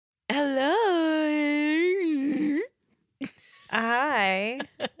Hi.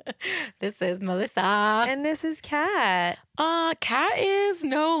 This is Melissa. And this is Kat. Kat is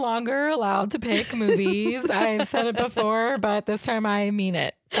no longer allowed to pick movies. I've said it before, but this time I mean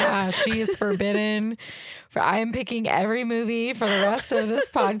it. She is forbidden. I am picking every movie for the rest of this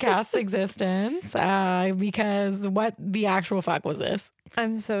podcast's existence because what the actual fuck was this?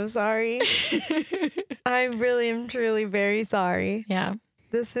 I'm so sorry. I really am truly very sorry. Yeah.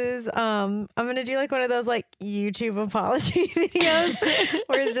 This is, I'm going to do like one of those like YouTube apology videos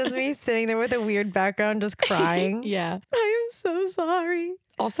where it's just me sitting there with a weird background just crying. Yeah. I am so sorry.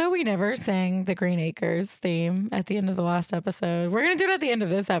 Also, we never sang the Green Acres theme at the end of the last episode. We're going to do it at the end of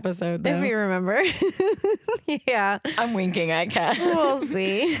this episode, though. If we remember. Yeah. I'm winking at Kat. We'll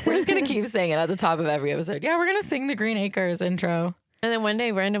see. We're just going to keep saying it at the top of every episode. Yeah, we're going to sing the Green Acres intro. And then one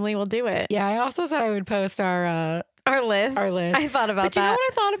day randomly we'll do it. Yeah, I also said I would post our list. I thought about but that. You know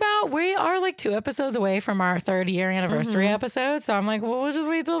what I thought about? We are like 2 episodes away from our 3rd-year anniversary episode. So I'm like, well, we'll just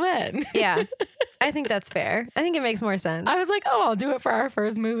wait till then. Yeah. I think that's fair. I think it makes more sense. I was like, oh, I'll do it for our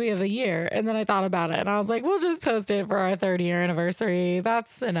first movie of the year. And then I thought about it and I was like, we'll just post it for our 3rd-year anniversary.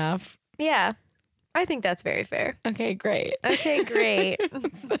 That's enough. Yeah. I think that's very fair. Okay, great. Okay, great.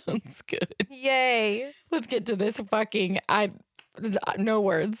 Sounds good. Yay. Let's get to this fucking, no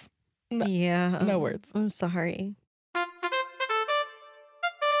words. Yeah. No words. I'm sorry.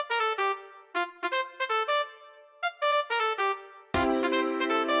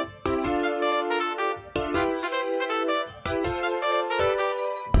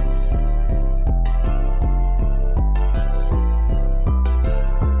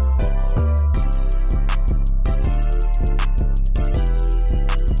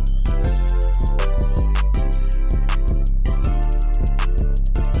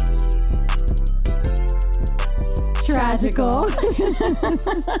 Tragical.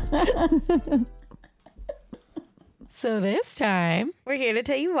 So this time, We're here to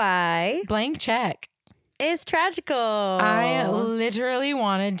tell you why blank check. it's tragical. I literally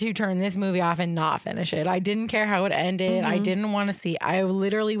wanted to turn this movie off and not finish it. I didn't care how it ended. I didn't want to see. I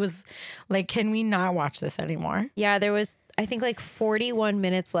literally was like, can we not watch this anymore? Yeah, there was, I think, like 41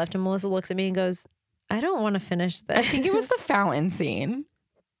 minutes left. And Melissa looks at me and goes, I don't want to finish this. I think it was the fountain scene.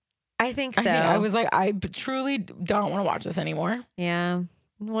 I think so. I was like, I truly don't want to watch this anymore. Yeah.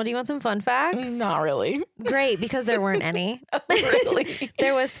 Well, do you want some fun facts? Not really. Great, because there weren't any. Really?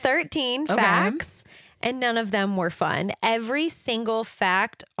 There was 13 Okay. facts, and none of them were fun. Every single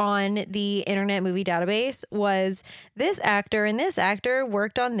fact on the Internet Movie Database was this actor and this actor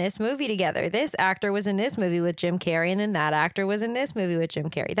worked on this movie together. This actor was in this movie with Jim Carrey, and then that actor was in this movie with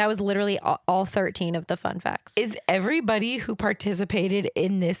Jim Carrey. That was literally all 13 of the fun facts. Is everybody who participated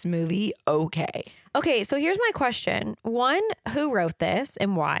in this movie okay? Okay, so here's my question. 1, who wrote this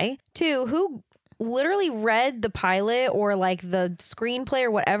and why? 2, who literally read the pilot or like the screenplay or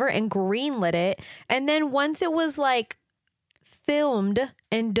whatever and greenlit it, and then once it was like filmed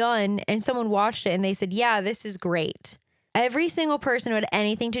and done and someone watched it and they said, yeah, this is great, every single person who had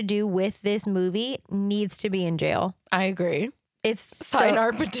anything to do with this movie needs to be in jail. I agree. It's Sign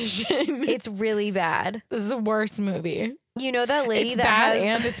our petition. it's really bad. This is the worst movie. You know that lady It's that bad has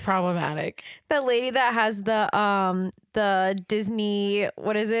and it's problematic. that lady that has the Disney,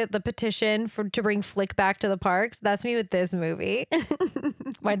 what is it? The petition to bring Flick back to the parks. That's me with this movie.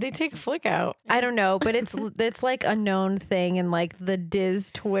 Why'd they take Flick out? I don't know, but it's like a known thing in like the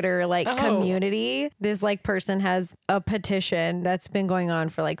Diz Twitter community. This like person has a petition that's been going on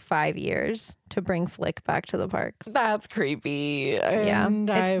for like 5 years to bring Flick back to the parks. That's creepy. Yeah, And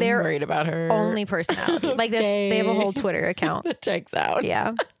it's I'm their worried about her. Only personality. Like they have a whole Twitter account. That checks out.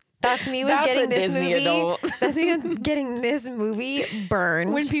 Yeah. That's me with That's getting a this Disney movie. adult. That's me with getting this movie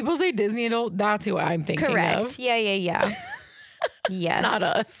burned. When people say Disney adult, that's who I'm thinking Correct. of. Yeah. Yes. Not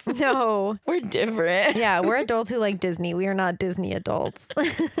us. No. We're different. Yeah, we're adults who like Disney. We are not Disney adults.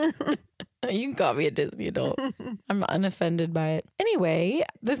 You can call me a Disney adult. I'm unoffended by it. Anyway,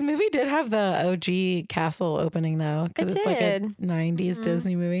 this movie did have the OG castle opening though, because It it's like a did. 90s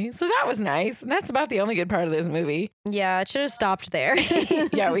Disney movie. So that was nice. And that's about the only good part of this movie. Yeah, it should have stopped there.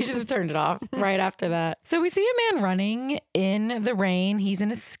 Yeah, we should have turned it off right after that. So we see a man running in the rain. He's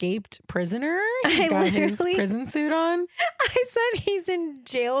an escaped prisoner. He's got his prison suit on. I said he's in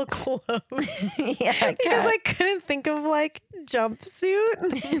jail clothes. Yeah, Because I couldn't think of like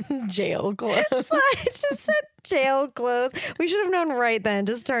jumpsuit. jail clothes. So I just said jail clothes. We should have known right then.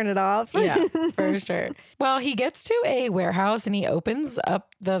 Just turn it off. Yeah, for sure. Well, he gets to a warehouse and he opens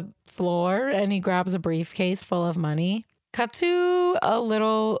up the floor and he grabs a briefcase full of money. Cut to a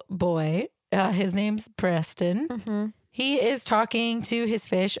little boy. His name's Preston. Mm-hmm. He is talking to his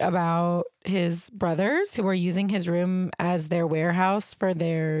fish about his brothers who are using his room as their warehouse for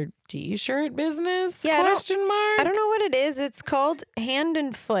their t-shirt business? Yeah, Question mark. I don't know what it is. It's called Hand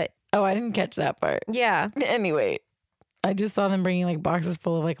and Foot. Oh, I didn't catch that part. Yeah. Anyway, I just saw them bringing like boxes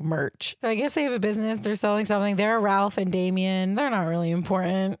full of like merch. So I guess they have a business. They're selling something. They're Ralph and Damien. They're not really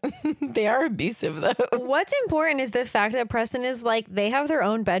important. They are abusive though. What's important is the fact that Preston is like, they have their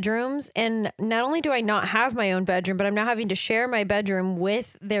own bedrooms. And not only do I not have my own bedroom, but I'm now having to share my bedroom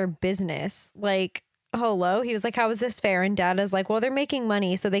with their business. Like, hello. He was like, how is this fair? And Dad is like, well, they're making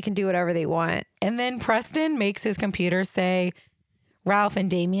money so they can do whatever they want. And then Preston makes his computer say, Ralph and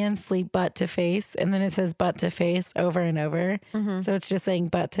Damien sleep butt to face. And then it says butt to face over and over. So it's just saying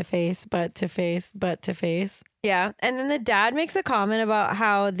butt to face, butt to face, butt to face. Yeah. And then the dad makes a comment about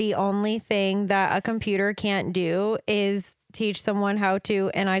how the only thing that a computer can't do is teach someone how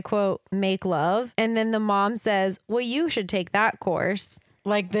to, and I quote, make love. And then the mom says, well, you should take that course.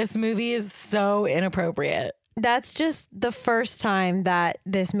 Like, this movie is so inappropriate. That's just the first time that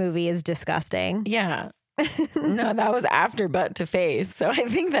this movie is disgusting. Yeah. No, that was after butt to face. So I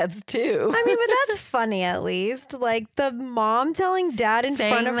think that's two. I mean, but that's funny at least. Like the mom telling dad in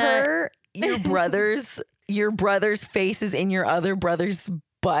Saying front of that her. your brother's face is in your other brother's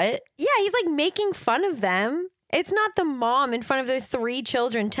butt. Yeah, he's like making fun of them. It's not the mom in front of their 3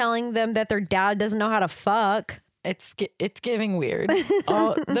 children telling them that their dad doesn't know how to fuck. It's giving weird.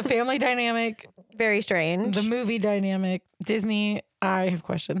 All the family dynamic, Very strange. the movie dynamic, Disney. I have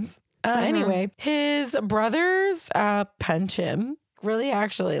questions. Anyway, his brothers punch him really,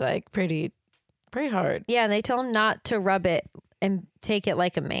 actually, like pretty hard. Yeah, and they tell him not to rub it and take it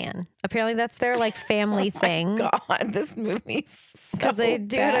like a man. Apparently that's their like family thing. God, this movie's Because they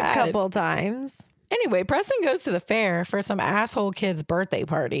do it a couple times. Anyway, Preston goes to the fair for some asshole kid's birthday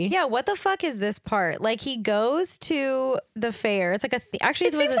party. Yeah, what the fuck is this part? Like he goes to the fair. It's like actually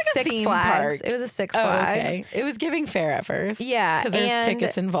it was seems a like a Six theme Flags. park. It was a Six Oh, Flags. okay. It was giving fair at first. Yeah, because there's and-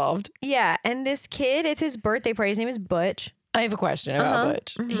 tickets involved. Yeah, and this kid, it's his birthday party. His name is Butch. I have a question about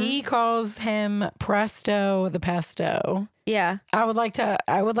Butch. He calls him Presto the Pesto. Yeah. I would like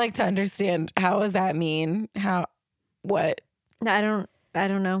to understand, how does that mean? What I don't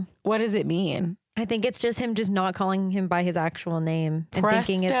know. does it mean? I think it's just him just not calling him by his actual name and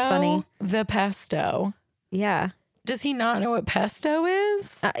thinking it's funny. The Pesto. Yeah. Does he not know what pesto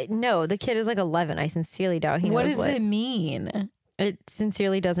is? No, the kid is like 11. I sincerely doubt he What knows does it mean? It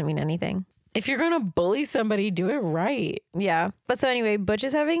sincerely doesn't mean anything. If you're going to bully somebody, do it right. Yeah. But so anyway, Butch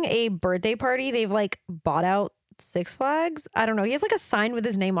is having a birthday party. They've like bought out Six Flags. I don't know. He has like a sign with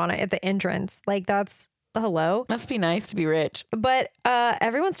his name on it at the entrance. Like that's hello. Must be nice to be rich. But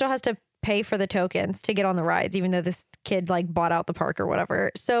everyone still has to pay for the tokens to get on the rides, even though this kid like bought out the park or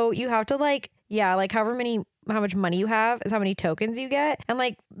whatever. So you have to like how much money you have is how many tokens you get. And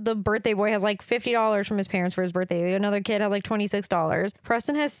like the birthday boy has like $50 from his parents for his birthday. Another kid has like $26.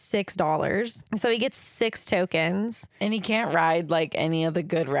 Preston has $6. So he gets 6 tokens. And he can't ride like any of the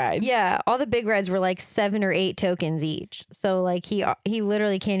good rides. Yeah. All the big rides were like 7 or 8 tokens each. So like he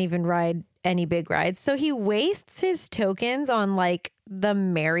literally can't even ride any big rides. So he wastes his tokens on like the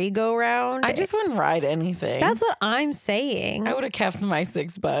merry-go-round. I just wouldn't ride anything. That's what I'm saying. I would have kept my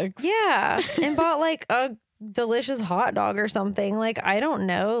 $6. Yeah. And bought like a delicious hot dog or something. Like, I don't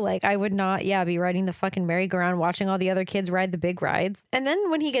know. Like, I would not, be riding the fucking merry-go-round, watching all the other kids ride the big rides. And then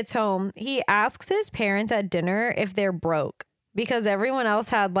when he gets home, he asks his parents at dinner if they're broke because everyone else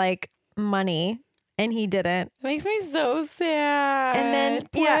had like money and he didn't. It makes me so sad. And then,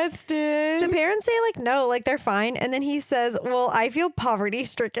 Preston. the parents say like, no, like they're fine. And then he says, well, I feel poverty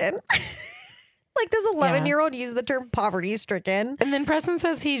stricken. Like this 11-year-old used the term poverty stricken. And then Preston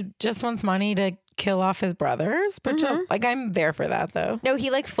says he just wants money to kill off his brothers. But like, I'm there for that though. No, he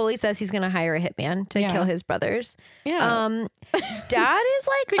like fully says he's going to hire a hitman to kill his brothers. Yeah. Dad is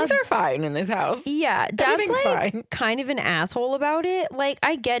like, things are fine in this house. yeah, Dad's Everything's like fine. kind of an asshole about it. Like,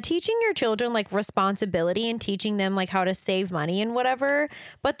 I get teaching your children like responsibility and teaching them like how to save money and whatever.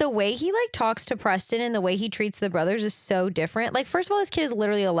 But the way he like talks to Preston and the way he treats the brothers is so different. Like, first of all, this kid is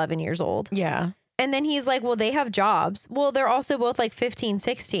literally 11 years old. Yeah. And then he's like, well, they have jobs. Well, they're also both like 15,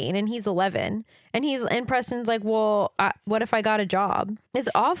 16 and he's 11. And Preston's like, well, what if I got a job? It's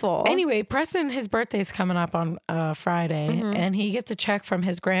awful. Anyway, Preston, his birthday's coming up on Friday and he gets a check from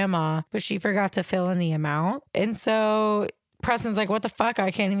his grandma, but she forgot to fill in the amount. And so Preston's like, what the fuck?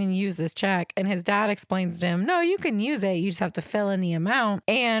 I can't even use this check. And his dad explains to him, no, you can use it. You just have to fill in the amount.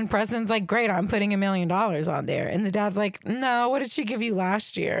 And Preston's like, great, I'm putting $1 million on there. And the dad's like, no, what did she give you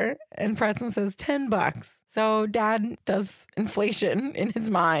last year? And Preston says $10. So dad does inflation in his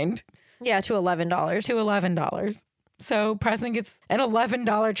mind. Yeah, to $11. To $11. So Preston gets an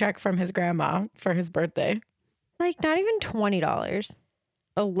 $11 check from his grandma for his birthday. Like not even $20.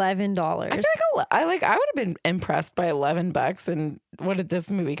 $11. I feel like I would have been impressed by $11. And what did this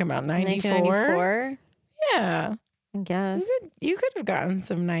movie come out? 94? 1994? Yeah. I guess. You could have gotten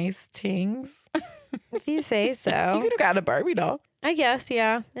some nice tings. If you say so. You could have gotten a Barbie doll. I guess,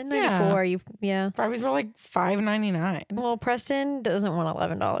 yeah. In 94, yeah. Barbies were like $5.99. Well, Preston doesn't want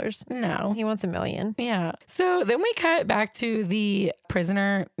 $11. No. He wants $1 million. Yeah. So then we cut back to the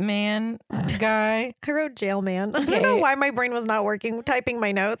prisoner man guy. I wrote jail man. I Okay. don't know why my brain was not working typing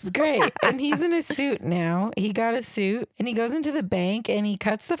my notes. Great. And he's in a suit now. He got a suit and he goes into the bank and he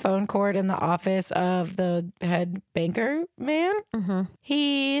cuts the phone cord in the office of the head banker man. Mm-hmm.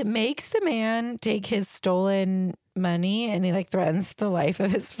 He makes the man take his stolen money and he like threatens the life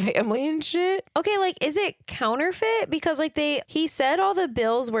of his family and shit. Okay, like, is it counterfeit? Because like he said all the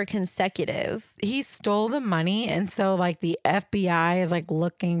bills were consecutive. He stole the money and so like the FBI is like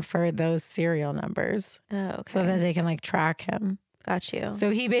looking for those serial numbers Oh, okay. so that they can like track him. Got you.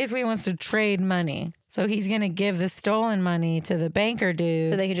 So he basically wants to trade money. So he's going to give the stolen money to the banker dude.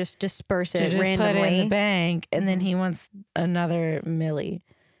 So they could just disperse to it just randomly. put it in the bank. And then he wants another milli.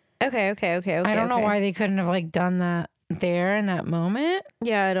 Okay. I don't know why they couldn't have like done that there in that moment.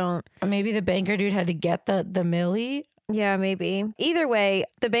 Yeah, I don't. Or maybe the banker dude had to get the milli. Yeah, maybe. Either way,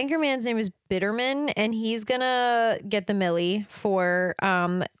 the banker man's name is Bitterman, and he's gonna get the millie for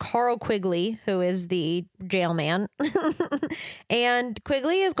Carl Quigley, who is the jail man. And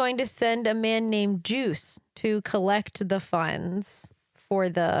Quigley is going to send a man named Juice to collect the funds for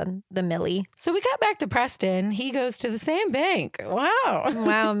the millie. So we got back to Preston. He goes to the same bank. Wow.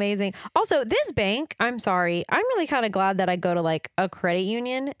 Wow, amazing. Also, this bank, I'm sorry, I'm really kind of glad that I go to like a credit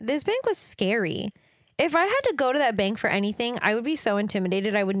union. This bank was scary. If I had to go to that bank for anything, I would be so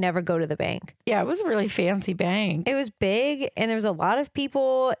intimidated. I would never go to the bank. Yeah, it was a really fancy bank. It was big and there was a lot of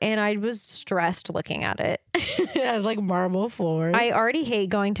people and I was stressed looking at it. It had like marble floors. I already hate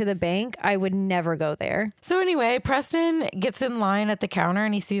going to the bank. I would never go there. So anyway, Preston gets in line at the counter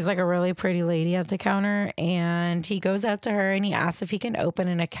and he sees like a really pretty lady at the counter and he goes up to her and he asks if he can open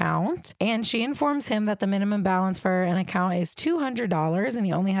an account. And she informs him that the minimum balance for an account is $200 and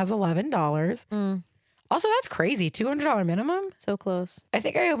he only has $11. Also, that's crazy. $200 minimum? So close. I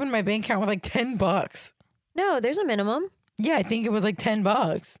think I opened my bank account with like $10. No, there's a minimum. Yeah, I think it was like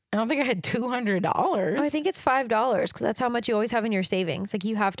 $10. I don't think I had $200. Oh, I think it's $5 because that's how much you always have in your savings. Like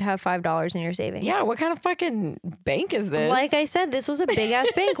you have to have $5 in your savings. Yeah, what kind of fucking bank is this? Like I said, this was a big ass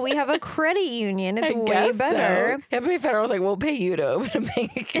bank. We have a credit union. It's I way guess better. So. FBA Federal was like, we'll pay you to open a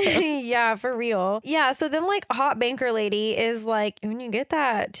bank account. Yeah, for real. Yeah, so then like hot banker lady is like, when you get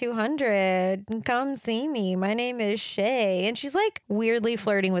that 200, come see me. My name is Shay. And she's like weirdly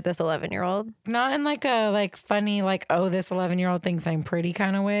flirting with this 11-year-old. Not in like a like funny, like, oh, this 11-year-old thinks I'm pretty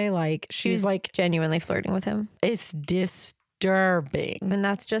kind of way. Like she's like genuinely flirting with him. It's disturbing. And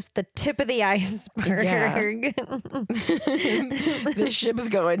that's just the tip of the iceberg. Yeah. This ship is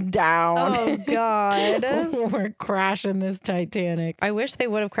going down. Oh, God. We're crashing this Titanic. I wish they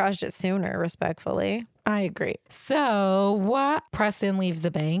would have crashed it sooner, respectfully. I agree. So what? Preston leaves the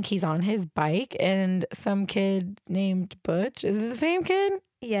bank. He's on his bike and some kid named Butch. Is it the same kid?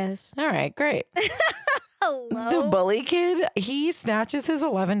 Yes. All right, great. Hello. The bully kid, he snatches his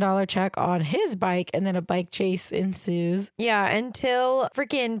 $11 check on his bike and then a bike chase ensues. Yeah, until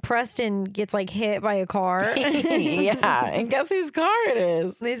freaking Preston gets like hit by a car. Yeah, and guess whose car it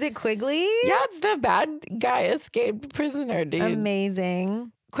is? Is it Quigley? Yeah, it's the bad guy escaped prisoner, dude.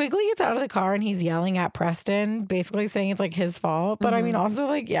 Amazing. Quigley gets out of the car and he's yelling at Preston, basically saying it's like his fault. But I mean, also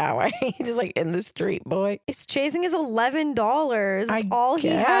like, yeah, why ain't he just like in the street, boy? He's chasing his $11. That's all he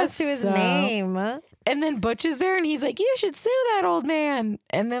has to his name. And then Butch is there and he's like, you should sue that old man.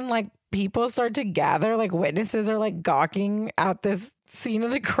 And then like people start to gather, like witnesses are like gawking at this scene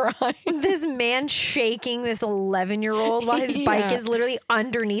of the crime. This man shaking this 11-year-old while his bike is literally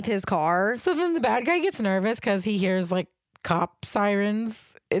underneath his car. So then the bad guy gets nervous because he hears like cop sirens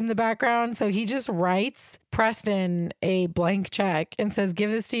in the background. So he just writes Preston a blank check and says,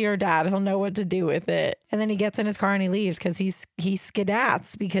 give this to your dad. He'll know what to do with it. And then he gets in his car and he leaves because he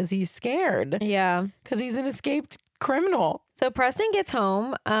skedats because he's scared. Yeah. Because he's an escaped criminal. So Preston gets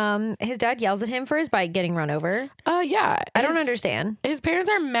home. His dad yells at him for his bike getting run over. Yeah. I don't understand. His parents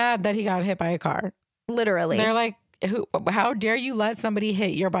are mad that he got hit by a car. Literally. They're like, how dare you let somebody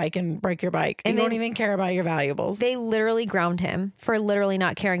hit your bike and break your bike? And you don't even care about your valuables. They literally ground him for literally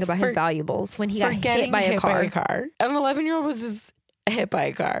not caring about his valuables when he got hit by a car. An 11-year-old was just hit by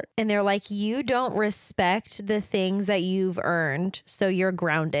a car. And they're like, you don't respect the things that you've earned, so you're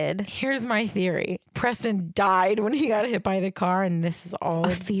grounded. Here's my theory. Preston died when he got hit by the car, and this is all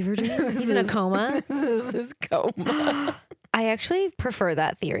A fever dream? He's in a coma? This is his coma. I actually prefer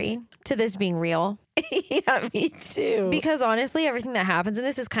that theory to this being real. Yeah, me too. Because honestly, everything that happens in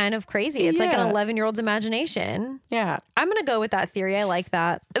this is kind of crazy. It's like an 11-year-old's imagination. Yeah. I'm going to go with that theory. I like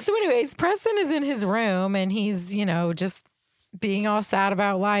that. So anyways, Preston is in his room and he's, just being all sad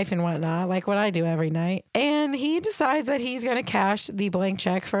about life and whatnot, like what I do every night. And he decides that he's going to cash the blank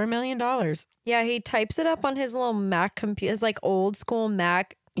check for $1 million. Yeah, he types it up on his little Mac computer, his like old school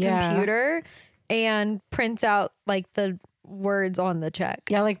Mac computer, and prints out like the words on the check.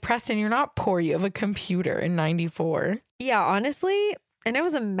 Yeah, like Preston, you're not poor. You have a computer in 94. Yeah, honestly. And it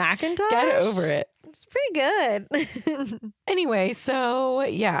was a Macintosh. Get over it. It's pretty good. Anyway, so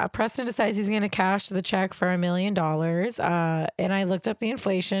yeah, Preston decides he's going to cash the check for $1 million. And I looked up the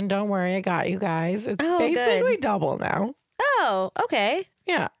inflation. Don't worry, I got you guys. It's basically double now. Oh, okay.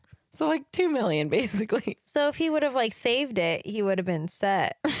 Yeah. So like 2 million basically. So if he would have like saved it, he would have been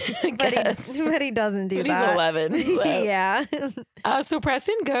set. But he doesn't do but that. He's 11. So. Yeah. So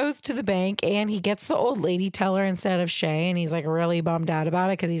Preston goes to the bank and he gets the old lady teller instead of Shay. And he's like really bummed out about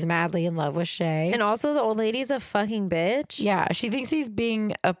it because he's madly in love with Shay. And also the old lady's a fucking bitch. Yeah. She thinks he's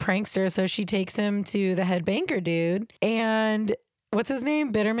being a prankster. So she takes him to the head banker dude. And what's his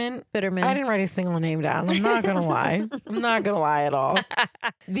name? Bitterman? Bitterman. I didn't write a single name down. I'm not going to lie. I'm not going to lie at all.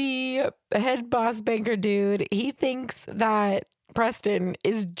 The head boss banker dude, he thinks that Preston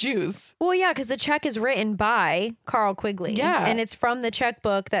is Juice. Well, yeah, because the check is written by Carl Quigley. Yeah. And it's from the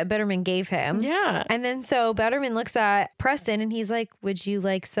checkbook that Bitterman gave him. Yeah. And then so Bitterman looks at Preston and he's like, would you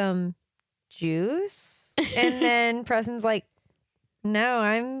like some juice? And then Preston's like, no,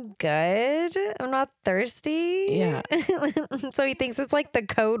 I'm good. I'm not thirsty. Yeah. So he thinks it's like the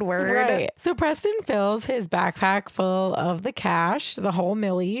code word. Right. So Preston fills his backpack full of the cash, the whole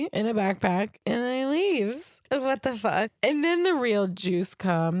milli in a backpack, and then he leaves. What the fuck? And then the real Juice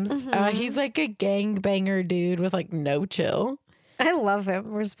comes. He's like a gangbanger dude with like no chill. I love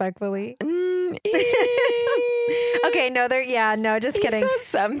him, respectfully. Okay, Okay, no, just kidding. He says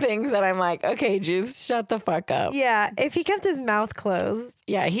some things that I'm like, okay, Juice, shut the fuck up. Yeah, if he kept his mouth closed.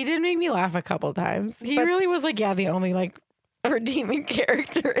 Yeah, he did make me laugh a couple times. He really was like, the only like redeeming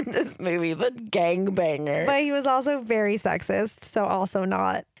character in this movie, the gangbanger. But he was also very sexist, so also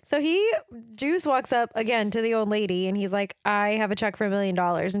not. So Juice walks up again to the old lady and he's like, I have a check for $1 million.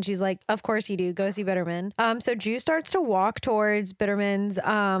 And she's like, of course you do. Go see Bitterman. So Juice starts to walk towards Bitterman's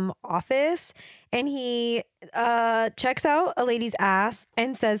office and he checks out a lady's ass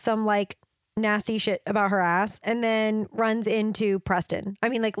and says some like nasty shit about her ass and then runs into Preston. I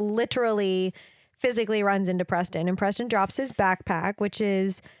mean, like literally physically runs into Preston, and Preston drops his backpack, which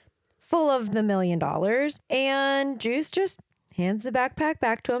is full of the $1 million. And Juice just hands the backpack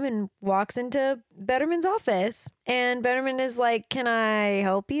back to him and walks into Bitterman's office. And Bitterman is like, can I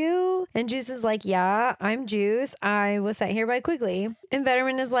help you? And Juice is like, yeah, I'm Juice. I was sent here by Quigley. And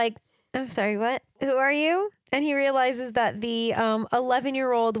Bitterman is like, I'm sorry, what? Who are you? And he realizes that the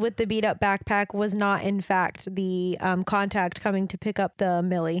 11-year-old with the beat up backpack was not, in fact, the contact coming to pick up the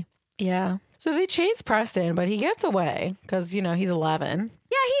milli. Yeah. So they chase Preston, but he gets away because, he's 11.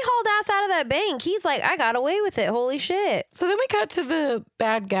 Yeah, he hauled ass out of that bank. He's like, I got away with it. Holy shit. So then we cut to the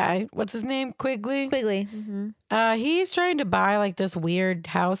bad guy. What's his name? Quigley? Quigley. Mm-hmm. He's trying to buy like this weird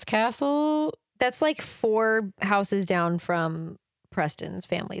house castle. That's like 4 houses down from Preston's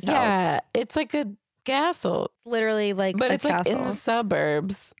family's house. Yeah, it's like a castle. Literally like but a it's castle. like in the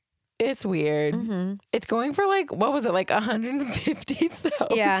suburbs. It's weird. Mm-hmm. It's going for like, what was it? Like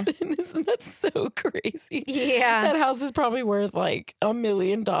 150,000. Yeah. Isn't that so crazy? Yeah. That house is probably worth like $1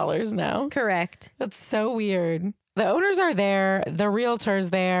 million now. Correct. That's so weird. The owners are there, the realtor's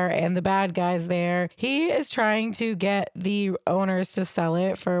there, and the bad guy's there. He is trying to get the owners to sell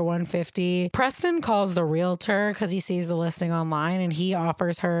it for $150. Preston calls the realtor because he sees the listing online, and he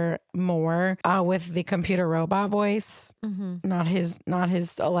offers her more with the computer robot voice, not his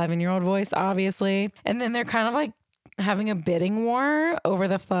 11-year-old voice, obviously. And then they're kind of like having a bidding war over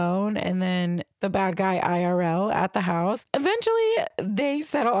the phone, and then the bad guy IRL at the house. Eventually, they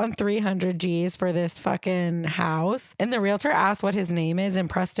settle on 300 G's for this fucking house. And the realtor asks what his name is, and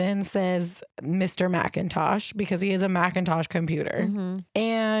Preston says Mr. Macintosh because he has a Macintosh computer.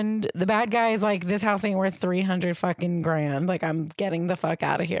 And the bad guy is like, this house ain't worth 300 fucking grand. Like, I'm getting the fuck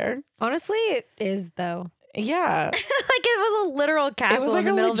out of here. Honestly, it is though. Yeah. Like it was a literal castle like in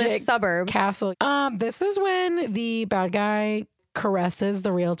the a middle of this legit suburb. Castle. This is when the bad guy caresses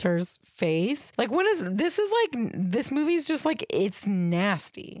the realtor's face. Like, this movie's just like, it's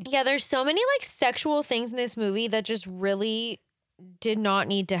nasty. Yeah, there's so many like sexual things in this movie that just really did not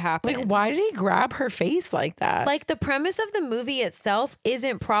need to happen. Like, why did he grab her face like that? Like, the premise of the movie itself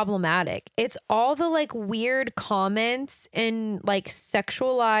isn't problematic. It's all the like weird comments and like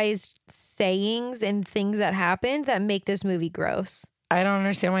sexualized sayings and things that happened that make this movie gross. I don't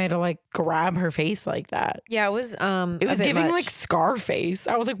understand why he had to like grab her face like that. Yeah, it was It was giving like Scarface.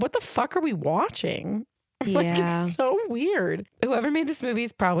 I was like, what the fuck are we watching? Like, Yeah. it's so weird. Whoever made this movie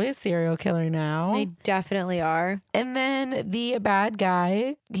is probably a serial killer now. They definitely are. And then the bad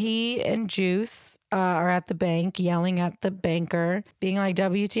guy, he and Juice are at the bank yelling at the banker, being like,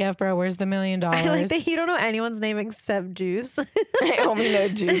 WTF, bro, where's the $1 million? I like that you don't know anyone's name except Juice. I only know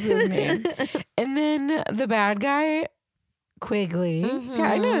Juice's name. And then the bad guy, Quigley. See,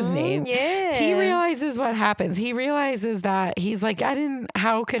 I know his name. Yeah. He realizes what happens. He realizes that he's like,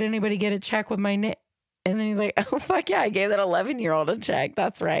 how could anybody get a check with my name? And then he's like, oh, fuck yeah, I gave that 11-year-old a check.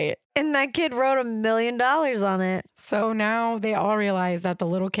 That's right. And that kid wrote $1 million on it. So now they all realize that the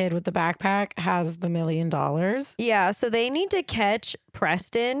little kid with the backpack has the $1 million. Yeah, so they need to catch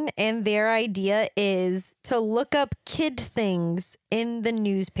Preston, and their idea is to look up kid things in the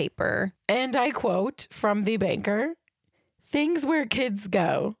newspaper. And I quote from the banker, things where kids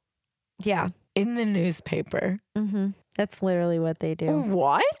go Yeah. in the newspaper. Mm-hmm. That's literally what they do.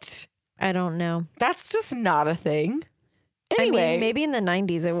 What? I don't know. That's just not a thing. I Anyway. mean, maybe in the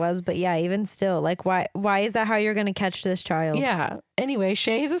 90s it was, but yeah, even still, like, why is that how you're going to catch this child? Yeah. Anyway,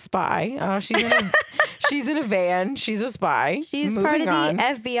 Shay's a spy. She's in a van. She's a spy. She's Moving part of on. the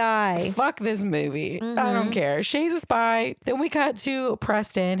FBI. Fuck this movie. I don't care. Shay's a spy. Then we cut to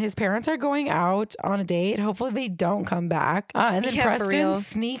Preston. His parents are going out on a date. Hopefully they don't come back. And then Yeah, for real. Preston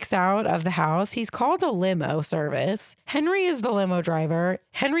sneaks out of the house. He's called a limo service. Henry is the limo driver.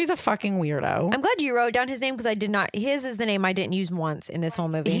 Henry's a fucking weirdo. I'm glad you wrote down his name because I did not. His is the name I didn't use once in this whole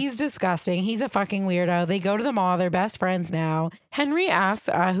movie. He's disgusting. He's a fucking weirdo. They go to the mall. They're best friends now. Henry asks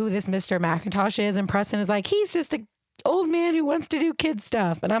who this Mr. McIntosh is, and Preston is like, he's just a old man who wants to do kid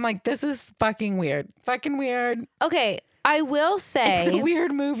stuff. And I'm like, this is fucking weird. Fucking weird. Okay, I will say It's a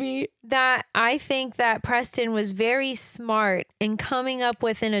weird movie. that I think that Preston was very smart in coming up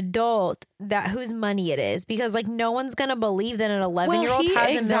with an adult that whose money it is, because like no one's gonna believe that an 11-year-old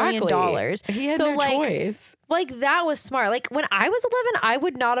has $1 million. He had So, no like, choice. Like that was smart. Like when I was 11, I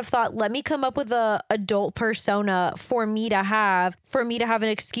would not have thought, let me come up with a adult persona for me to have an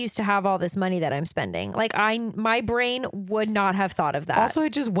excuse to have all this money that I'm spending. Like my brain would not have thought of that. Also,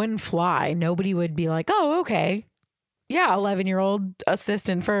 it just wouldn't fly. Nobody would be like, oh, okay. Yeah, 11-year-old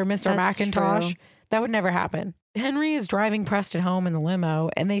assistant for Mr. That's McIntosh. true. That would never happen. Henry is driving Preston home in the limo,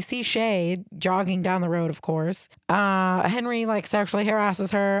 and they see Shay jogging down the road, of course. Henry, like, sexually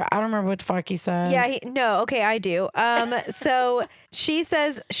harasses her. I don't remember what the fuck he says. Yeah, okay, I do. So she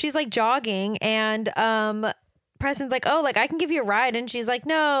says she's like jogging, and Preston's like, oh, like I can give you a ride, and she's like,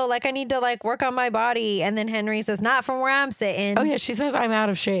 no, like I need to like work on my body, and then Henry says, not from where I'm sitting. Oh, yeah, she says, I'm out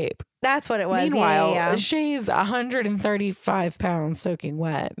of shape. That's what it was. Meanwhile, yeah. Shay's 135 pounds soaking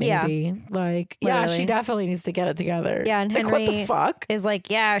wet, maybe. Like, yeah, Literally. she definitely needs to get it together. Yeah, and like, what the Henry fuck? is like,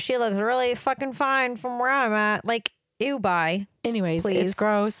 yeah, she looks really fucking fine from where I'm at. Like, ew, bye. Anyways, Please. it's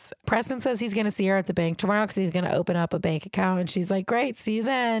gross. Preston says he's going to see her at the bank tomorrow because he's going to open up a bank account. And she's like, great, see you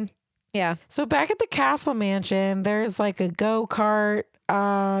then. Yeah. So back at the castle mansion, there's like a go-kart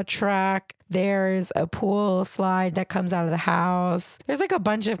track. There's a pool slide that comes out of the house. There's like a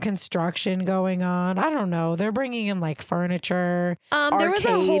bunch of construction going on. I don't know. They're bringing in like furniture, There was a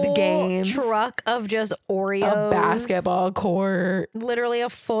arcade whole games, truck of just Oreos. a basketball court. Literally a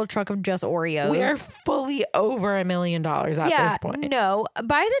full truck of just Oreos. We are fully over $1 million at this point. No.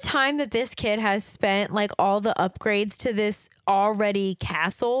 By the time that this kid has spent like all the upgrades to this already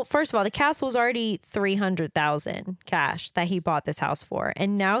castle, first of all, the castle was already $300,000 cash that he bought this house for,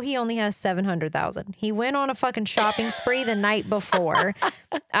 and now he only has $700,000. He went on a fucking shopping spree the night before.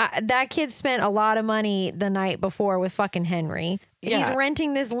 That kid spent a lot of money the night before with fucking Henry. Yeah. He's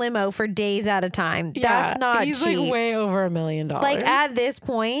renting this limo for days at a time. Yeah, That's not he's cheap. like way over $1 million. Like at this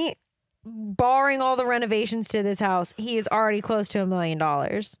point, barring all the renovations to this house, he is already close to $1 million.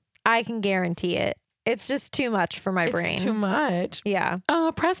 I can guarantee it. It's just too much for my brain. It's too much. Yeah.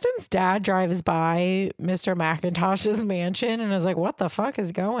 Preston's dad drives by Mr. McIntosh's mansion and is like, what the fuck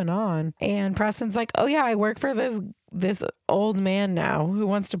is going on? And Preston's like, oh yeah, I work for this old man now who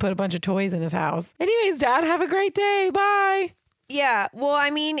wants to put a bunch of toys in his house. Anyways, Dad, have a great day. Bye. Yeah. Well, I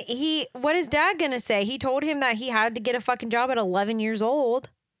mean, what is dad going to say? He told him that he had to get a fucking job at 11 years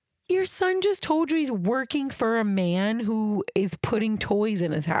old. Your son just told you he's working for a man who is putting toys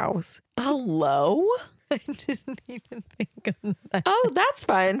in his house. Hello? I didn't even think of that. Oh, that's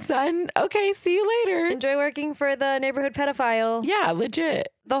fine, son. Okay, see you later. Enjoy working for the neighborhood pedophile. Yeah, legit.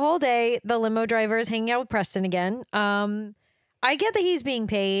 The whole day, the limo driver is hanging out with Preston again. I get that he's being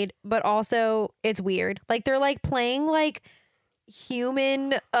paid, but also it's weird. Like they're like playing like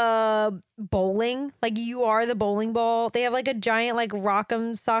human bowling. Like you are the bowling ball. They have like a giant like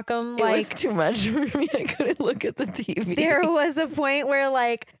rock'em sock'em. It Like was too much for me. I couldn't look at the TV. there was a point where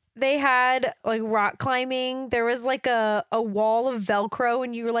like they had like rock climbing. There was like a wall of Velcro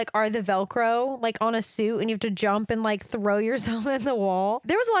and you were like are the Velcro like on a suit and you have to jump and like throw yourself in the wall.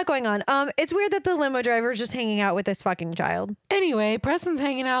 There was a lot going on. It's weird that the limo driver is just hanging out with this fucking child. Anyway, Preston's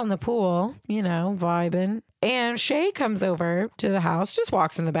hanging out in the pool, you know, vibing. And Shay comes over to the house, just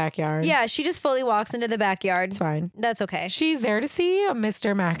walks in the backyard. Yeah, she just fully walks into the backyard. It's fine. That's okay. She's there to see a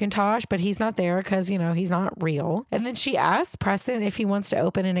Mr. McIntosh, but he's not there because, you know, he's not real. And then she asks Preston if he wants to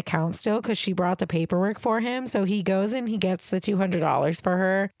open an account still because she brought the paperwork for him. So he goes and he gets the $200 for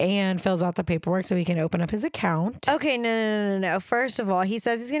her and fills out the paperwork so he can open up his account. Okay, no. First of all, he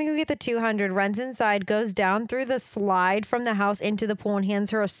says he's going to go get the 200, runs inside, goes down through the slide from the house into the pool and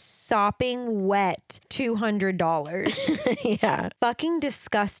hands her a sopping wet $200. Yeah. Fucking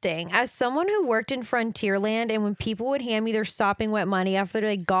disgusting. As someone who worked in Frontierland and when people would hand me their sopping wet money after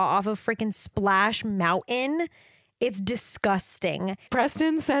they got off of freaking Splash Mountain, it's disgusting.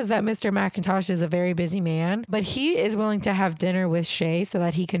 Preston says that Mr. McIntosh is a very busy man, but he is willing to have dinner with Shay so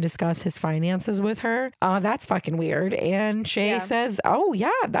that he can discuss his finances with her. That's fucking weird. And Shay says, oh, yeah,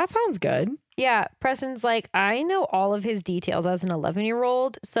 that sounds good. Yeah, Preston's like, I know all of his details as an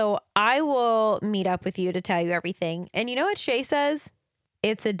 11-year-old, so I will meet up with you to tell you everything. And you know what Shay says?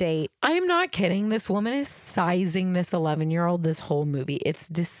 It's a date. I am not kidding. This woman is sizing this 11-year-old this whole movie. It's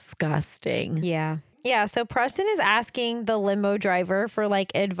disgusting. Yeah. Yeah, so Preston is asking the limo driver for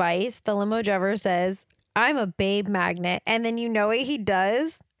like advice. The limo driver says, I'm a babe magnet. And then you know what he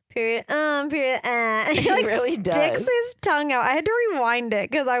does? Period. Period. He like really sticks does. his tongue out. I had to rewind it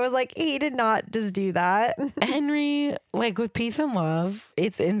because I was like, he did not just do that. Henry, like with peace and love,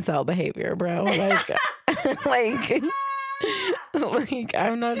 it's incel behavior, bro. Like, like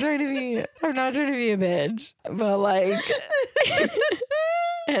I'm not trying to be a bitch, but like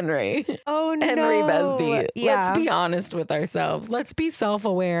Henry. Oh no. Henry bestie. Yeah. Let's be honest with ourselves. Let's be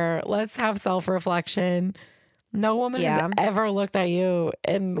self-aware. Let's have self-reflection. No woman has ever looked at you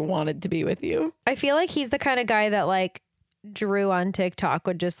and wanted to be with you. I feel like he's the kind of guy that like Drew on TikTok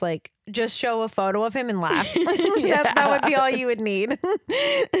would just show a photo of him and laugh. That would be all you would need.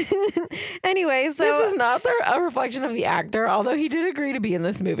 Anyway, so this is not a reflection of the actor, although he did agree to be in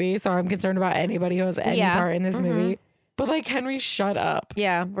this movie. So I'm concerned about anybody who has any part in this movie. But like, Henry, shut up.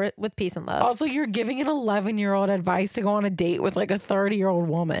 Yeah, with peace and love. Also, you're giving an 11-year-old advice to go on a date with like a 30-year-old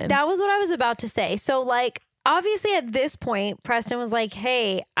woman. That was what I was about to say. So like, obviously at this point, Preston was like,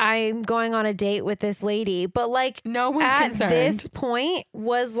 hey, I'm going on a date with this lady. But like, no one's at concerned. this point,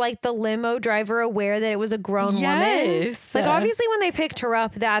 was like the limo driver aware that it was a grown woman? Like, obviously when they picked her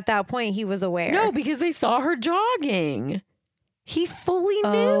up, at that point, he was aware. No, because they saw her jogging. He fully knew.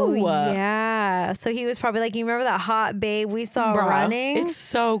 Oh, yeah. So he was probably like, you remember that hot babe we saw running? It's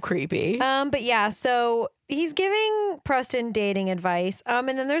so creepy. But yeah, so he's giving Preston dating advice. And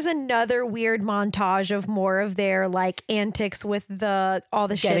then there's another weird montage of more of their like antics with all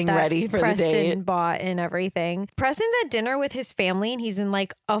the Getting shit that ready for Preston the date. bought and everything. Preston's at dinner with his family and he's in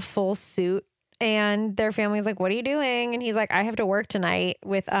like a full suit. And their family's like, what are you doing? And he's like, I have to work tonight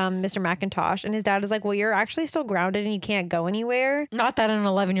with Mr. McIntosh. And his dad is like, well, you're actually still grounded and you can't go anywhere. Not that an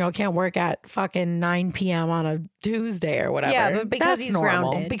 11-year-old can't work at fucking 9 p.m. on a Tuesday or whatever. Yeah, but because he's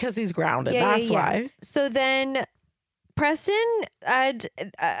normal. grounded. Because he's grounded. Yeah, That's why. So then Preston,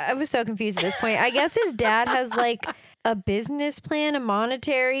 I was so confused at this point. I guess his dad has like a business plan, a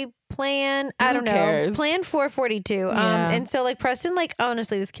monetary plan. I don't know. Plan 442. Yeah. And so like Preston, like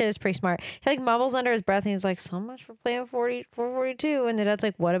honestly, this kid is pretty smart. He like mumbles under his breath and he's like, so much for plan 442. And the dad's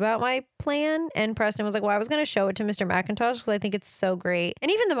like, what about my plan? And Preston was like, well, I was going to show it to Mr. McIntosh because I think it's so great.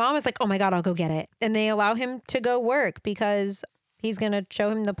 And even the mom is like, oh my God, I'll go get it. And they allow him to go work because he's going to show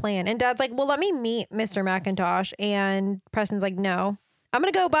him the plan. And dad's like, well, let me meet Mr. McIntosh. And Preston's like, no, I'm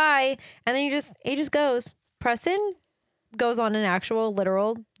going to go bye. And then he just goes. Preston goes on an actual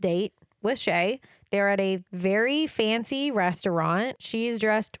literal date with Shay. They're at a very fancy restaurant. She's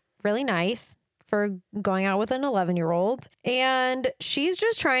dressed really nice for going out with an 11-year-old. And she's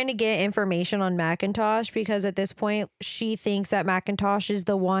just trying to get information on McIntosh because at this point she thinks that McIntosh is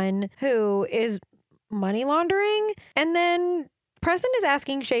the one who is money laundering. And then Preston is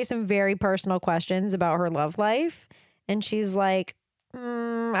asking Shay some very personal questions about her love life. And she's like,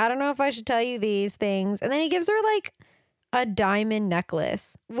 I don't know if I should tell you these things. And then he gives her like a diamond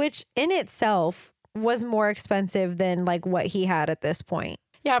necklace, which in itself was more expensive than like what he had at this point.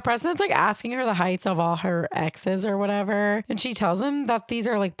 Yeah, Preston's like asking her the heights of all her exes or whatever. And she tells him that these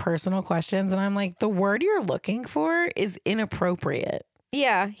are like personal questions. And I'm like, the word you're looking for is inappropriate.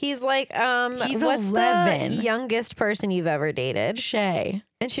 Yeah, he's like, He's what's 11. the youngest person you've ever dated? Shay,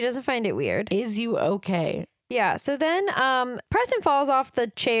 And she doesn't find it weird. is you okay? Yeah, so then Preston falls off the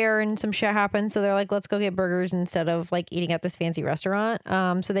chair and some shit happens. So they're like, let's go get burgers instead of like eating at this fancy restaurant.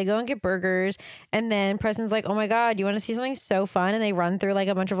 So they go and get burgers. And then Preston's like, oh my God, you want to see something so fun? And they run through like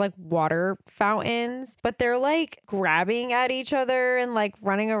a bunch of like water fountains, but they're like grabbing at each other and like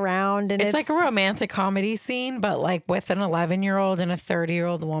running around. And It's like a romantic comedy scene, but like with an 11-year-old and a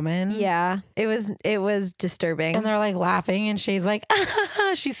 30-year-old woman. Yeah, it was disturbing. And they're like laughing and she's like,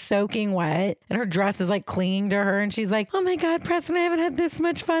 she's soaking wet and her dress is like clinging to her and she's like, oh my God, Preston, I haven't had this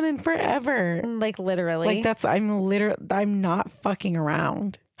much fun in forever. Like literally. Like I'm not fucking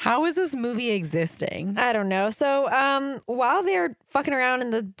around. How is this movie existing? I don't know. So while they're fucking around in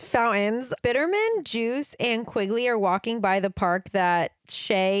the fountains, Bitterman, Juice, and Quigley are walking by the park that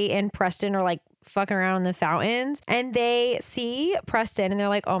Shay and Preston are like fucking around in the fountains, and they see Preston and they're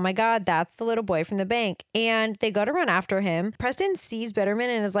like, oh my God, that's the little boy from the bank. And they go to run after him. Preston sees Bitterman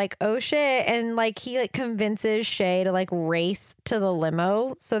and is like, oh shit. And like he like convinces Shay to like race to the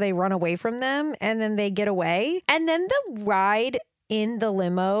limo. So they run away from them and then they get away. And then the ride in the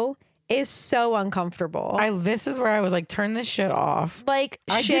limo is so uncomfortable. This is where I was like, turn this shit off. Like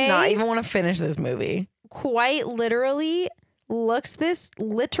I Shay did not even want to finish this movie. quite literally looks this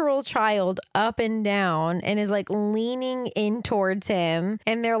literal child up and down and is like leaning in towards him,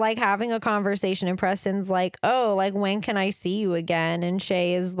 and they're like having a conversation, and Preston's like, oh, like when can I see you again? And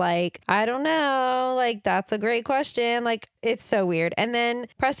Shay is like, I don't know, like that's a great question. Like it's so weird. And then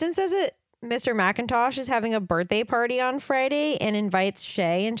Preston says it Mr. McIntosh is having a birthday party on Friday and invites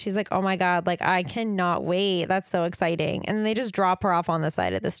Shay, and she's like, oh my God, like I cannot wait. That's so exciting. And then they just drop her off on the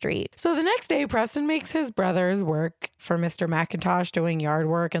side of the street. So the next day, Preston makes his brothers work for Mr. McIntosh doing yard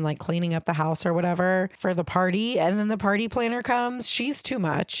work and like cleaning up the house or whatever for the party. And then the party planner comes. She's too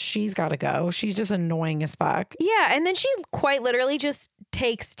much. She's got to go. She's just annoying as fuck. Yeah. And then she quite literally just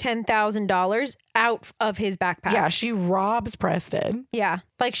takes $10,000 out of his backpack. Yeah, she robs Preston. Yeah.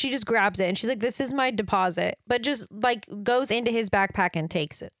 Like she just grabs it and she's like, this is my deposit, but just like goes into his backpack and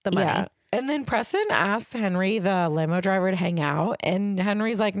takes it, the money. Yeah. And then Preston asks Henry, the limo driver, to hang out. And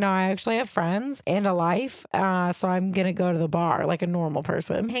Henry's like, no, I actually have friends and a life. So I'm going to go to the bar like a normal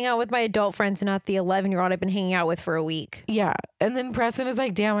person. Hang out with my adult friends and not the 11-year-old I've been hanging out with for a week. Yeah. And then Preston is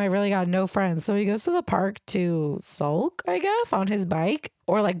like, damn, I really got no friends. So he goes to the park to sulk, I guess, on his bike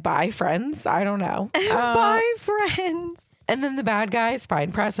or like buy friends. I don't know. Bye, friends. And then the bad guys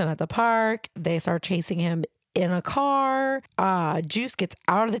find Preston at the park. They start chasing him in a car. Juice gets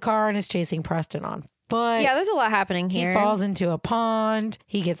out of the car and is chasing Preston on foot. Yeah, there's a lot happening here. He falls into a pond.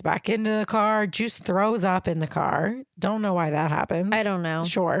 He gets back into the car. Juice throws up in the car. Don't know why that happens. I don't know.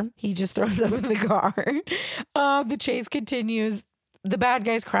 Sure. He just throws up in the car. The chase continues. The bad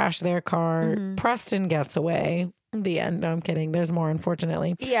guys crash their car. Mm-hmm. Preston gets away. The end. No, I'm kidding. There's more,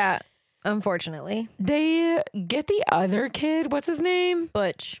 unfortunately. Yeah, unfortunately. They get the other kid. What's his name?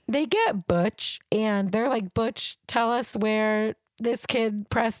 Butch. They get Butch, and they're like, Butch, tell us where this kid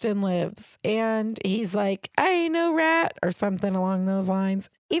Preston lives. And he's like, I ain't no rat, or something along those lines.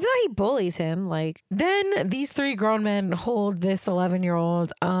 Even though he bullies him, like. Then these three grown men hold this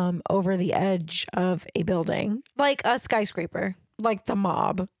 11-year-old over the edge of a building. Like a skyscraper. Like the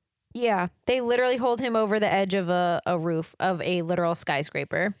mob. Yeah, they literally hold him over the edge of a roof of a literal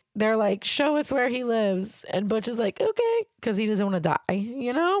skyscraper. They're like, show us where he lives. And Butch is like, okay, because he doesn't want to die,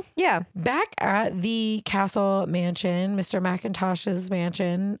 you know? Yeah. Back at the castle mansion, Mr. McIntosh's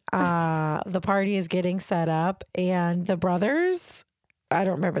mansion, the party is getting set up. And the brothers, I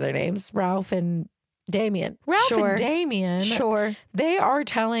don't remember their names, Ralph and Damien. Ralph and Damien. Sure. They are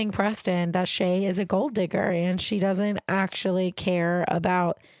telling Preston that Shay is a gold digger and she doesn't actually care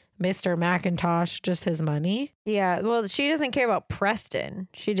about Mr. McIntosh, just his money. Yeah, well, she doesn't care about Preston.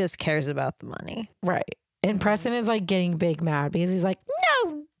 She just cares about the money. Right. And Preston is like getting big mad because he's like,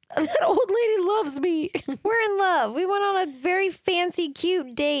 no, that old lady loves me. We're in love. We went on a very fancy,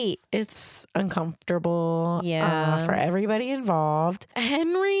 cute date. It's uncomfortable Yeah. For everybody involved.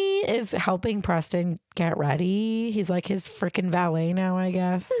 Henry is helping Preston get ready. He's like his freaking valet now, I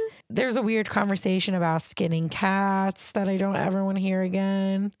guess. There's a weird conversation about skinning cats that I don't ever want to hear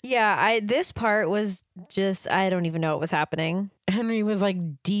again. Yeah, this part was just, I don't even know what was happening. Henry was like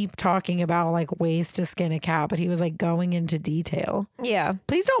deep talking about like ways to skin a cat, but he was like going into detail. Yeah.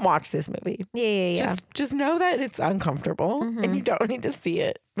 Please don't watch this movie. Yeah. Just know that it's uncomfortable and you don't need to see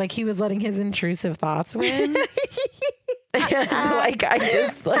it. Like he was letting his intrusive thoughts win. And like I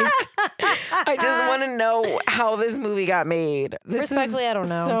just want to know how this movie got made. This Respectfully, I don't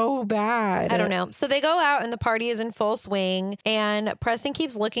know. So bad. I don't know. So they go out and the party is in full swing and Preston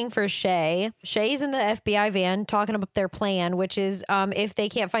keeps looking for Shay. Shay's in the FBI van talking about their plan, which is if they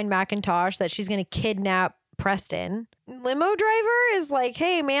can't find Macintosh, that she's going to kidnap Preston. Limo driver is like,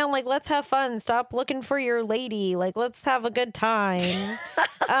 hey man, like let's have fun. Stop looking for your lady. Like let's have a good time.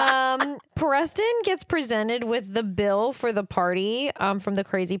 Preston gets presented with the bill for the party from the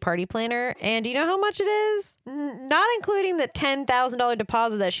crazy party planner. And do you know how much it is? Not including the $10,000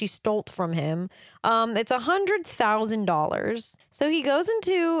 deposit that she stole from him. It's $100,000. So he goes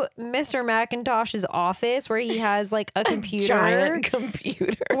into Mr. McIntosh's office where he has like a computer. Giant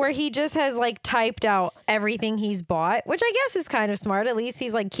computer. Where he just has like typed out everything he's bought, which I guess is kind of smart. At least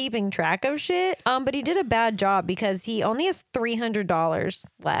he's like keeping track of shit. But he did a bad job because he only has $300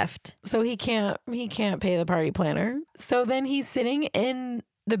 left. So he can't pay the party planner. So then he's sitting in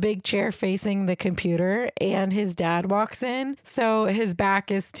the big chair facing the computer and his dad walks in. So his back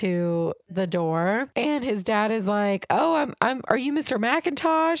is to the door and his dad is like, "Oh, are you Mr.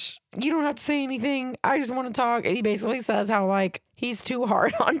 McIntosh? You don't have to say anything. I just want to talk." And he basically says how like he's too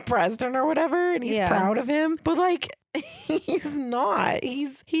hard on Preston or whatever and he's proud of him. But like he's not.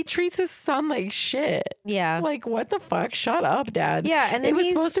 He treats his son like shit. Yeah. Like what the fuck? Shut up, Dad. Yeah, and then it was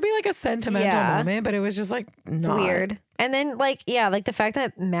supposed to be like a sentimental moment, but it was just like not weird. And then like the fact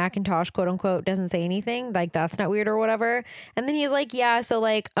that Macintosh quote unquote doesn't say anything, like that's not weird or whatever. And then he's like, yeah, so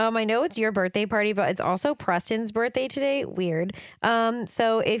like I know it's your birthday party, but it's also Preston's birthday today. Weird.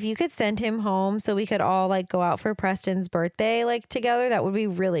 So if you could send him home so we could all like go out for Preston's birthday like together, that would be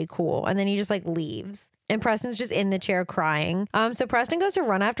really cool. And then he just like leaves. And Preston's just in the chair crying. So Preston goes to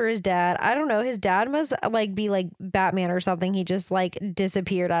run after his dad. I don't know. His dad must like be like Batman or something. He just like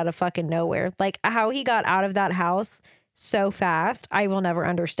disappeared out of fucking nowhere. Like how he got out of that house so fast, I will never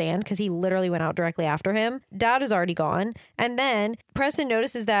understand because he literally went out directly after him. Dad is already gone. And then Preston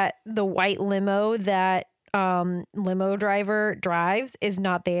notices that the white limo that limo driver drives is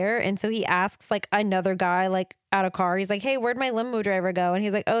not there. And so he asks like another guy like at a car. He's like, "Hey, where'd my limo driver go?" And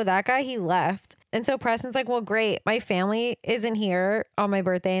he's like, "Oh, that guy, he left." And so Preston's like, "Well, great. My family isn't here on my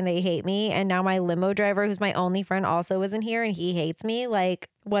birthday and they hate me. And now my limo driver, who's my only friend, also isn't here and he hates me. Like,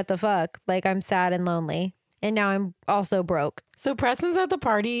 what the fuck? Like, I'm sad and lonely. And now I'm also broke." So Preston's at the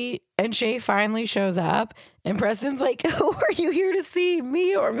party and Shay finally shows up and Preston's like, "Who are you here to see,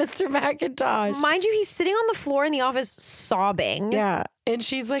 me or Mr. McIntosh?" Mind you, he's sitting on the floor in the office sobbing. Yeah. And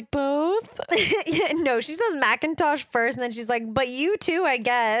she's like, "Both?" No, she says Macintosh first and then she's like, "But you too, I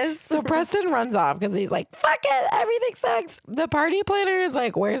guess." So Preston runs off because he's like, "Fuck it, everything sucks." The party planner is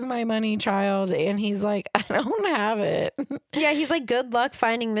like, "Where's my money, child?" And he's like, "I don't have it." Yeah, he's like, "Good luck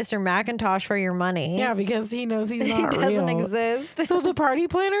finding Mr. McIntosh for your money." Yeah, because he knows he's not he doesn't real. exist. So the party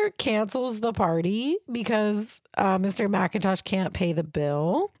planner cancels the party because Mr. McIntosh can't pay the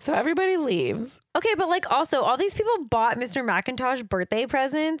bill. So everybody leaves. Okay, but like also all these people bought Mr. McIntosh birthday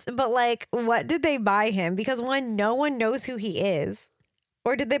presents, but like what did they buy him? Because one, no one knows who he is.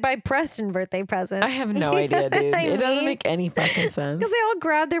 Or did they buy Preston birthday presents? I have no idea, dude. It doesn't make any fucking sense. Because they all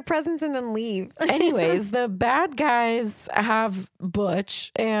grab their presents and then leave. Anyways, the bad guys have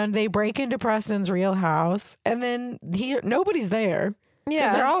Butch and they break into Preston's real house and then nobody's there.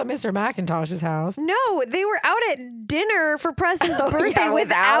 Because they're all at Mr. McIntosh's house. No, they were out at dinner for Preston's birthday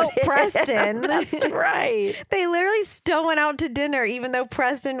without Preston. That's right. They literally still went out to dinner even though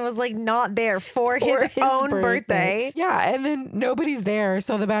Preston was like not there for his own birthday. Yeah, and then nobody's there.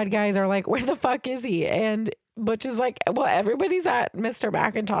 So the bad guys are like, "Where the fuck is he?" And Butch is like, "Well, everybody's at Mr.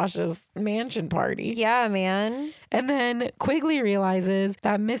 McIntosh's mansion party." Yeah, man. And then Quigley realizes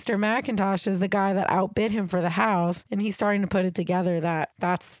that Mr. McIntosh is the guy that outbid him for the house. And he's starting to put it together that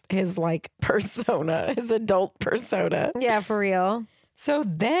that's his like persona, his adult persona. Yeah, for real. So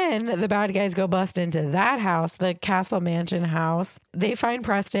then the bad guys go bust into that house, the Castle Mansion house. They find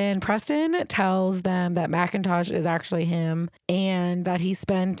Preston. Preston tells them that McIntosh is actually him and that he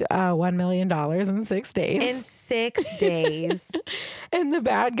spent $1 million in 6 days. In 6 days. And the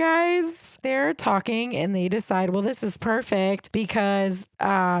bad guys, they're talking and they decide, well, this is perfect because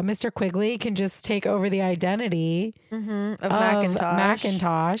Mr. Quigley can just take over the identity of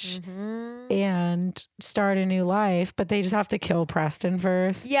Macintosh. And start a new life. But they just have to kill Preston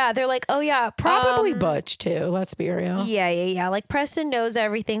first. Yeah, they're like, oh yeah. Probably Butch too, let's be real. Yeah. Like Preston knows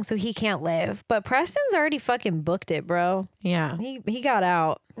everything, so he can't live. But Preston's already fucking booked it, bro. Yeah. He got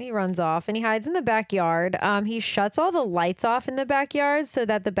out. He runs off and he hides in the backyard. He shuts all the lights off in the backyard so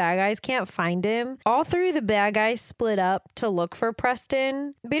that the bad guys can't find him. All three of the bad guys split up to look for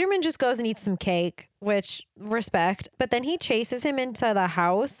Preston. Biederman just goes and eats some cake, which respect. But then he chases him into the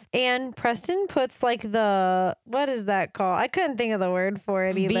house and Preston puts like what is that called? I couldn't think of the word for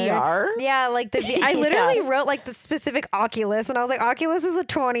it either. VR? Yeah, like I literally wrote like the specific Oculus and I was like, Oculus is a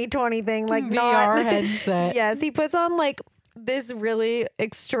 2020 thing. Like VR headset. Yes, he puts on like this really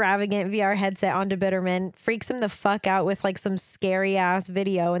extravagant VR headset onto Biederman, freaks him the fuck out with like some scary ass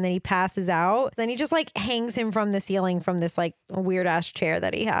video, and then he passes out. Then he just like hangs him from the ceiling from this like weird ass chair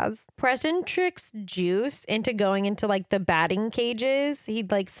that he has. Preston tricks Juice into going into like the batting cages. He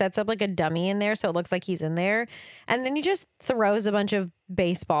like sets up like a dummy in there so it looks like he's in there. And then he just throws a bunch of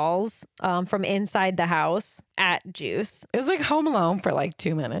baseballs from inside the house at Juice. It was like Home Alone for like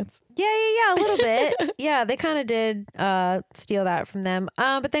 2 minutes. Yeah, a little bit. Yeah, they kind of did steal that from them.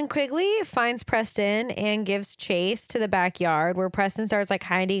 But then Quigley finds Preston and gives chase to the backyard where Preston starts like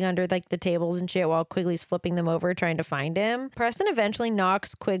hiding under like the tables and shit while Quigley's flipping them over trying to find him. Preston eventually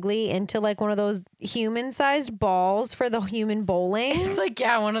knocks Quigley into like one of those human-sized balls for the human bowling. It's like,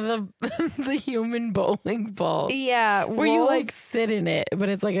 yeah, one of the human bowling balls. Yeah. Where you like sit in it, but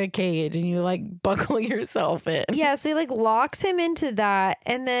it's like a cage and you like buckle yourself in. Yeah, so he like locks him into that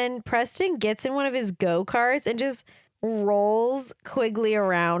and then Preston gets in one of his go-karts and just rolls Quigley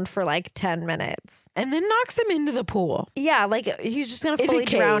around for like 10 minutes. And then knocks him into the pool. Yeah, like he's just going to fully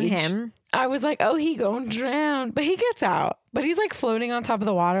drown him. I was like, oh, he gonna drown. But he gets out. But he's like floating on top of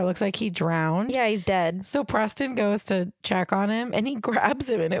the water. Looks like he drowned. Yeah, he's dead. So Preston goes to check on him and he grabs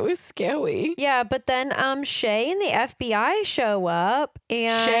him and it was scary. Yeah, but then Shay and the FBI show up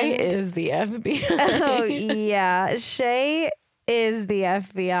and Shay is the FBI. Oh, yeah. Shay is the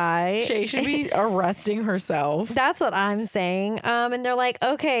FBI. Shay should be arresting herself. That's what I'm saying. And they're like,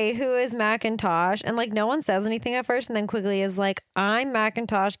 okay, who is Macintosh? And like no one says anything at first, and then Quigley is like, I'm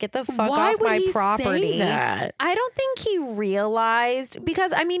Macintosh. Get the fuck Why off would my he property. say that? I don't think he realized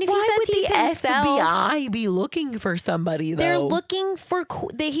because I mean, if Why he says he's would the himself, FBI be looking for somebody though? they're looking for.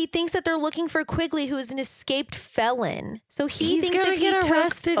 He thinks that they're looking for Quigley, who is an escaped felon. So he's thinks gonna if he get took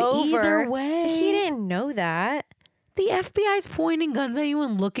arrested over, either way. he didn't know that. The FBI's pointing guns at you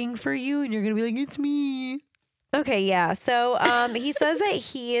and looking for you, and you're gonna be like, "It's me." Okay, yeah. So he says that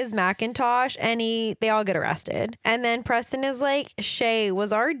he is Macintosh, and they all get arrested. And then Preston is like, "Shay,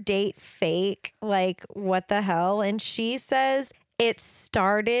 was our date fake? Like, what the hell?" And she says it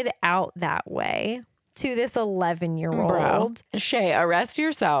started out that way. To this 11-year-old. Shay, arrest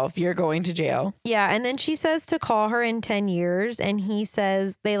yourself. You're going to jail. Yeah, and then she says to call her in 10 years, and he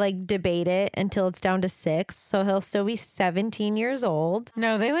says they like debate it until it's down to 6, so he'll still be 17 years old.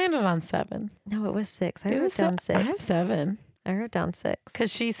 No, they landed on 7. No, it was 6. I wrote down 6. I have 7. I wrote down 6.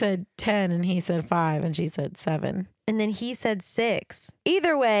 Because she said 10 and he said 5 and she said 7. And then he said 6.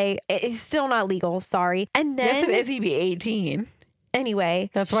 Either way, it's still not legal. Sorry. And then Yes, it is. He'd be 18. Anyway,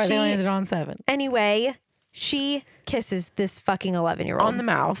 That's why they landed on 7. Anyway, she kisses this fucking 11-year-old On the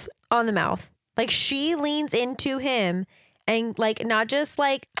mouth. On the mouth. Like she leans into him and like not just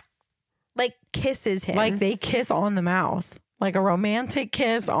like kisses him. Like they kiss on the mouth. Like a romantic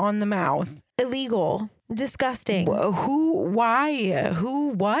kiss on the mouth. Illegal. Disgusting. Who? Why? Who?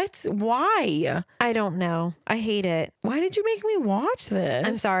 What? Why? I don't know. I hate it. Why did you make me watch this?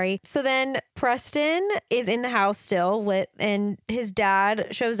 I'm sorry. So then Preston is in the house still and his dad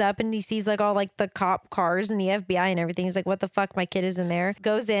shows up and he sees like all like the cop cars and the FBI and everything. He's like, what the fuck? My kid is in there.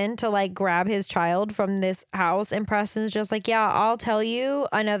 Goes in to like grab his child from this house. And Preston's just like, yeah, I'll tell you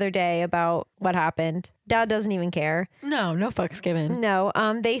another day about what happened. Dad doesn't even care. No fucks given. No.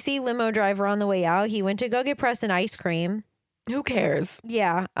 They see limo driver on the way out. He went to go get Preston ice cream. Who cares?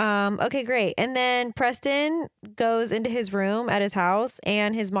 Yeah. Okay, great. And then Preston goes into his room at his house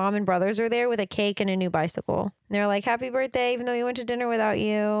and his mom and brothers are there with a cake and a new bicycle. And they're like, happy birthday, even though we went to dinner without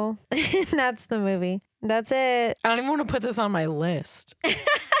you. That's the movie. That's it. I don't even want to put this on my list. I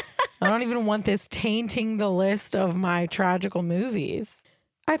don't even want this tainting the list of my tragical movies.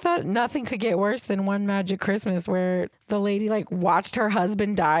 I thought nothing could get worse than One Magic Christmas where the lady like watched her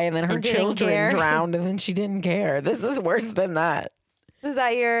husband die and then her children drowned and then she didn't care. This is worse than that. Is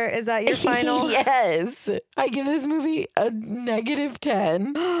that your final? Yes. I give this movie a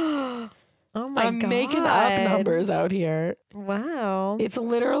 -10. Oh my God. I'm making up numbers out here. Wow. It's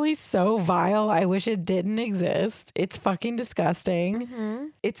literally so vile. I wish it didn't exist. It's fucking disgusting. Mm-hmm.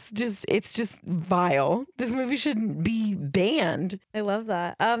 It's just vile. This movie shouldn't be banned. I love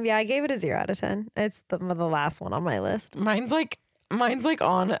that. Yeah, I gave it a 0 out of 10. It's the last one on my list. Mine's like Mine's like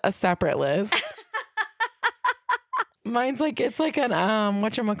on a separate list. Mine's like, it's like an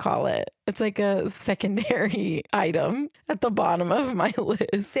whatchamacallit. It's like a secondary item at the bottom of my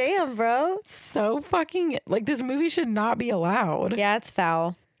list. Damn, bro. So fucking, like, this movie should not be allowed. Yeah, it's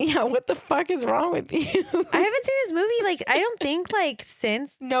foul. Yeah, what the fuck is wrong with you? I haven't seen this movie, like, I don't think, like,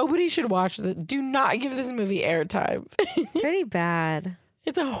 since. Nobody should watch this. Do not give this movie airtime. Pretty bad.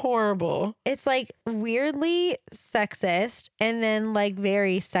 It's a horrible. It's like weirdly sexist and then like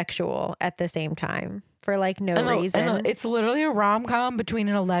very sexual at the same time for like no reason. And it's literally a rom-com between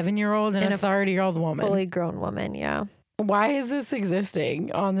an 11-year-old and a 30-year-old woman. Fully grown woman, yeah. Why is this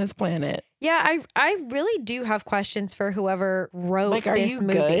existing on this planet? Yeah, I really do have questions for whoever wrote Like, are this you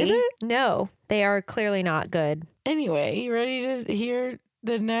movie. good? No, they are clearly not good. Anyway, you ready to hear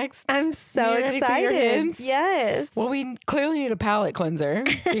the next? I'm so You ready for your excited. hints? Yes. Well, we clearly need a palate cleanser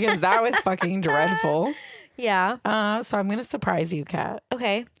because that was fucking dreadful. Yeah. So I'm going to surprise you, Kat.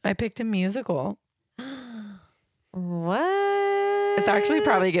 Okay. I picked a musical. What? This actually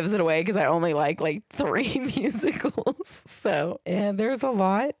probably gives it away because I only like 3 musicals. So there's a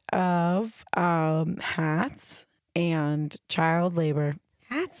lot of hats and child labor.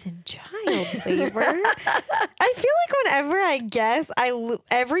 Hats and child labor. I feel like whenever I guess,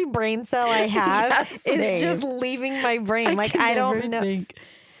 every brain cell I have Yes, is same. just leaving my brain. Like can I never don't know. think.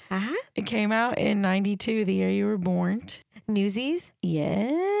 Hat? It came out in 92, the year you were born. Newsies? Yeah.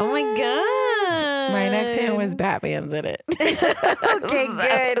 Oh my god. My next hint was Batman's in it. Okay,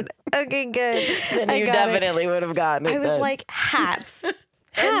 good. Okay, good. Then I you got it. definitely would have gotten it. I was then. like hats. And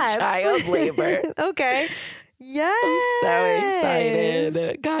Hats. child labor. Okay. Yes. I'm so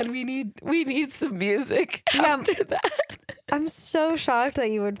excited. God, we need some music Yeah. after that. I'm so shocked that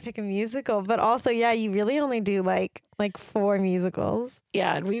you would pick a musical, but also, yeah, you really only do like 4 musicals.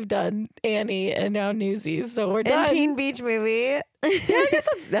 Yeah, and we've done Annie and now Newsies, so we're And done. Teen Beach Movie. Yeah, I guess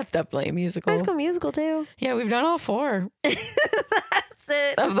that's definitely a musical. High School Musical too. Yeah, we've done all 4 That's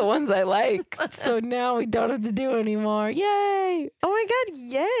it. of the ones I like. So now we don't have to do anymore. Yay! Oh my god,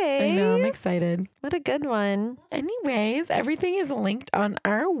 yay. I know, I'm excited. What a good one. Anyways, everything is linked on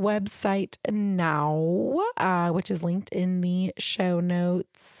our website now, which is linked in the show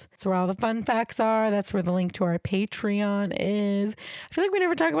notes. That's where all the fun facts are. That's where the link to our Patreon is. I feel like we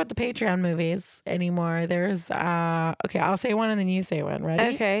never talk about the Patreon movies anymore. There's, okay, I'll say one and then you say one.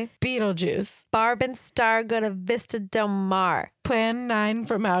 Ready? Okay. Beetlejuice. Barb and Star go to Vista Del Mar. Plan 9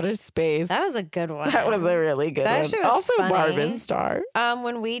 from Outer Space. That was a good one. That was a really good That one. shit was Also, funny. Barb and Star.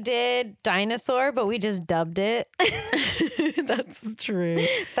 When we did Dinosaur, but we just dubbed it. That's true.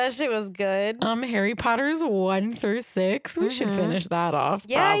 That shit was good. Harry Potter's 1 through 6. We should finish that off.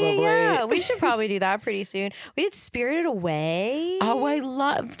 Yeah, probably. yeah. We should probably do that pretty soon. We did Spirited Away. Oh, I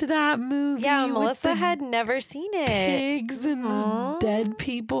loved that movie. Yeah, with Melissa the had never seen it. pigs and the dead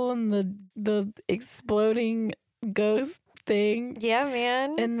people and the exploding ghost thing. Yeah,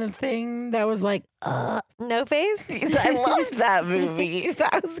 man. And the thing that was like, No Face? I loved that movie.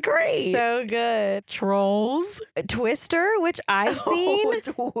 That was great. So good. Trolls. Twister, which I've seen.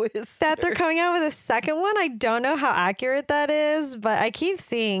 That they're coming out with a second one. I don't know how accurate that is, but I keep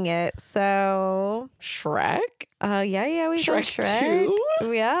seeing it. So, Shrek. yeah, we've done Shrek Shrek.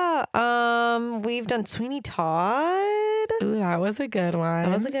 2? Yeah. We've done Sweeney Todd. Ooh, that was a good one.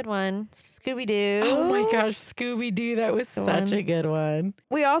 That was a good one. Scooby Doo. Oh my gosh, Scooby Doo. That was such a good one.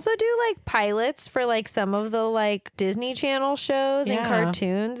 We also do like pilots for like some of the like Disney Channel shows and Yeah.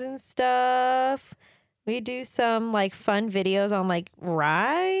 cartoons and stuff. We do some like fun videos on like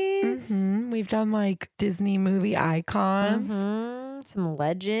rides. We've done like Disney movie icons. Some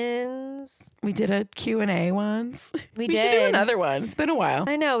legends. We did a Q&A once. We should do did. another one. It's been a while.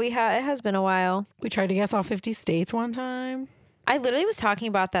 I know it has been a while. We tried to guess all 50 states one time. I literally was talking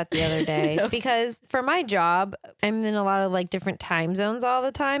about that the other day because for my job, I'm in a lot of like different time zones all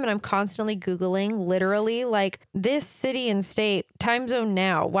the time. And I'm constantly Googling literally like this city and state time zone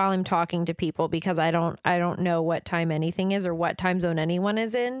now while I'm talking to people because I don't know what time anything is or what time zone anyone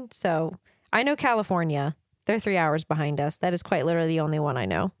is in. So I know California. They're 3 hours behind us. That is quite literally the only one I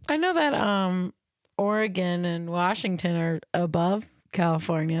know. I know that Oregon and Washington are above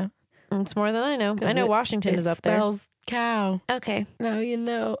California. It's more than I know. I know Washington is up there. It spells cow. Okay. Now you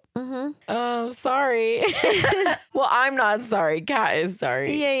know. Mm-hmm. Sorry. Well, I'm not sorry. Kat is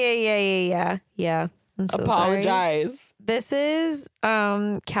sorry. Yeah. I'm so Apologize. sorry. This is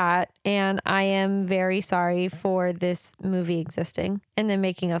Kat, and I am very sorry for this movie existing and then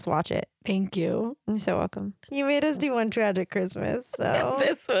making us watch it. Thank you. You're so welcome. You made us do One Tragic Christmas, so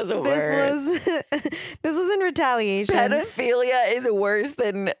This was worse. this was in retaliation. Pedophilia is worse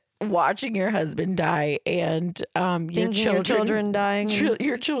than watching your husband die and your Thinking your children dying and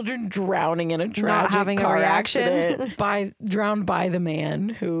your children drowning in a tragic having a car reaction. accident drowned by the man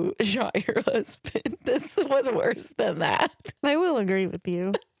who shot your husband. This was worse than that. I will agree with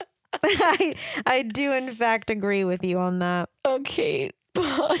you. I do in fact agree with you on that. Okay,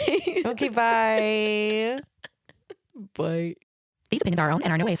 bye. Okay, bye. Bye. These opinions are our own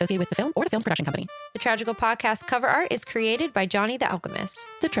and are no way associated with the film or the film's production company. The Tragical Podcast cover art is created by Johnny the Alchemist.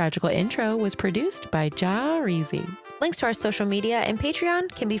 The Tragical intro was produced by Ja Reezy. Links to our social media and Patreon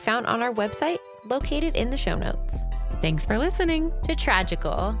can be found on our website, located in the show notes. Thanks for listening to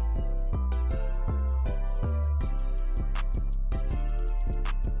Tragical.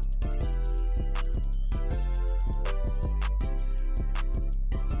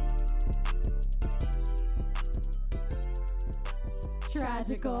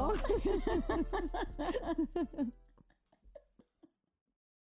 Tragical.